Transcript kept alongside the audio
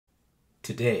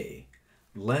Today,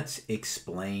 let's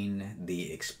explain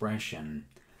the expression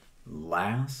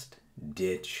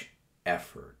last-ditch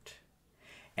effort.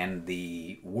 And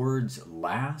the words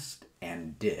last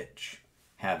and ditch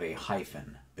have a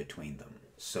hyphen between them.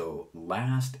 So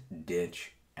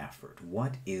last-ditch effort,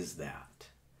 what is that?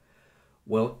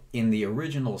 Well, in the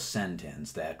original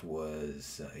sentence that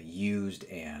was used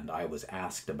and I was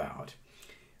asked about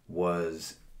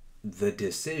was the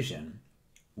decision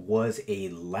was a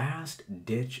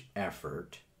last-ditch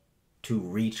effort to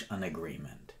reach an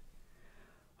agreement.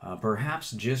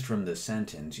 Perhaps just from the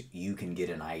sentence you can get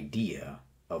an idea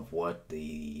of what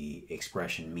the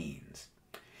expression means.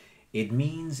 It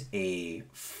means a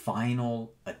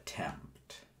final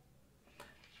attempt,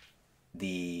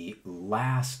 the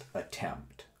last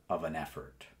attempt of an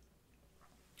effort.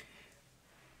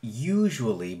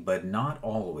 Usually, but not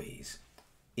always,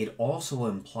 it also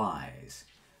implies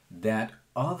that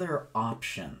other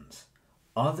options,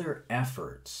 other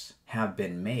efforts have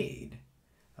been made,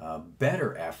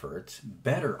 better efforts,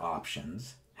 better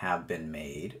options have been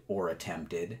made or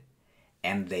attempted,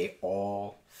 and they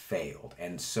all failed.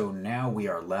 And so now we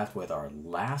are left with our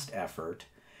last effort,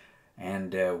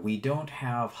 and we don't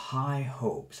have high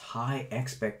hopes, high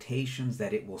expectations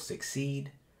that it will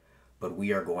succeed, but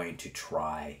we are going to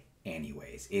try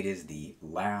anyways. It is the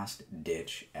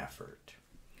last-ditch effort.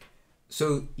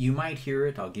 So you might hear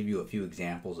it. I'll give you a few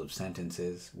examples of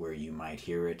sentences where you might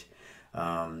hear it.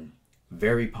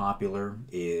 Very popular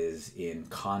is in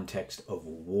context of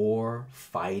war,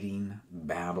 fighting,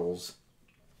 battles.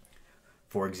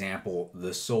 For example,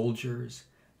 the soldiers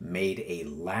made a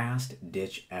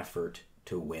last-ditch effort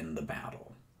to win the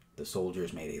battle. The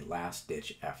soldiers made a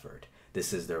last-ditch effort.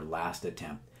 This is their last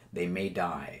attempt. They may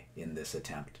die in this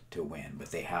attempt to win,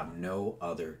 but they have no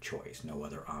other choice, no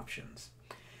other options.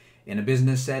 In a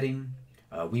business setting,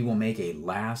 we will make a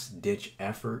last-ditch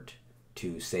effort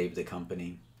to save the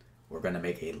company. We're going to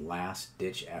make a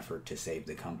last-ditch effort to save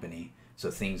the company,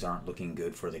 so things aren't looking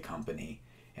good for the company,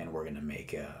 and we're going to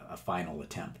make a final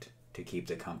attempt to keep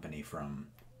the company from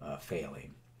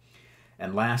failing.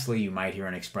 And lastly, you might hear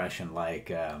an expression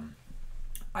like,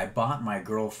 I bought my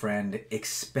girlfriend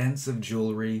expensive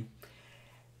jewelry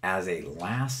as a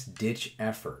last-ditch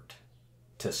effort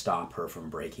to stop her from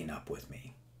breaking up with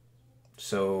me.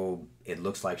 So it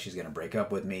looks like she's going to break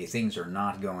up with me. Things are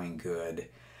not going good.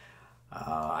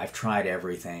 I've tried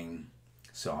everything,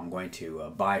 so I'm going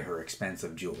to buy her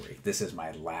expensive jewelry. This is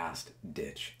my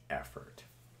last-ditch effort.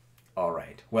 All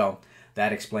right, well,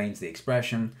 that explains the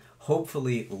expression.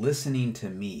 Hopefully, listening to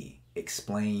me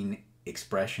explain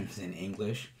expressions in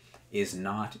English is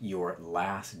not your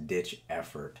last-ditch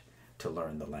effort to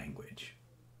learn the language.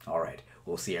 All right,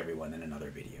 we'll see everyone in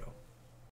another video.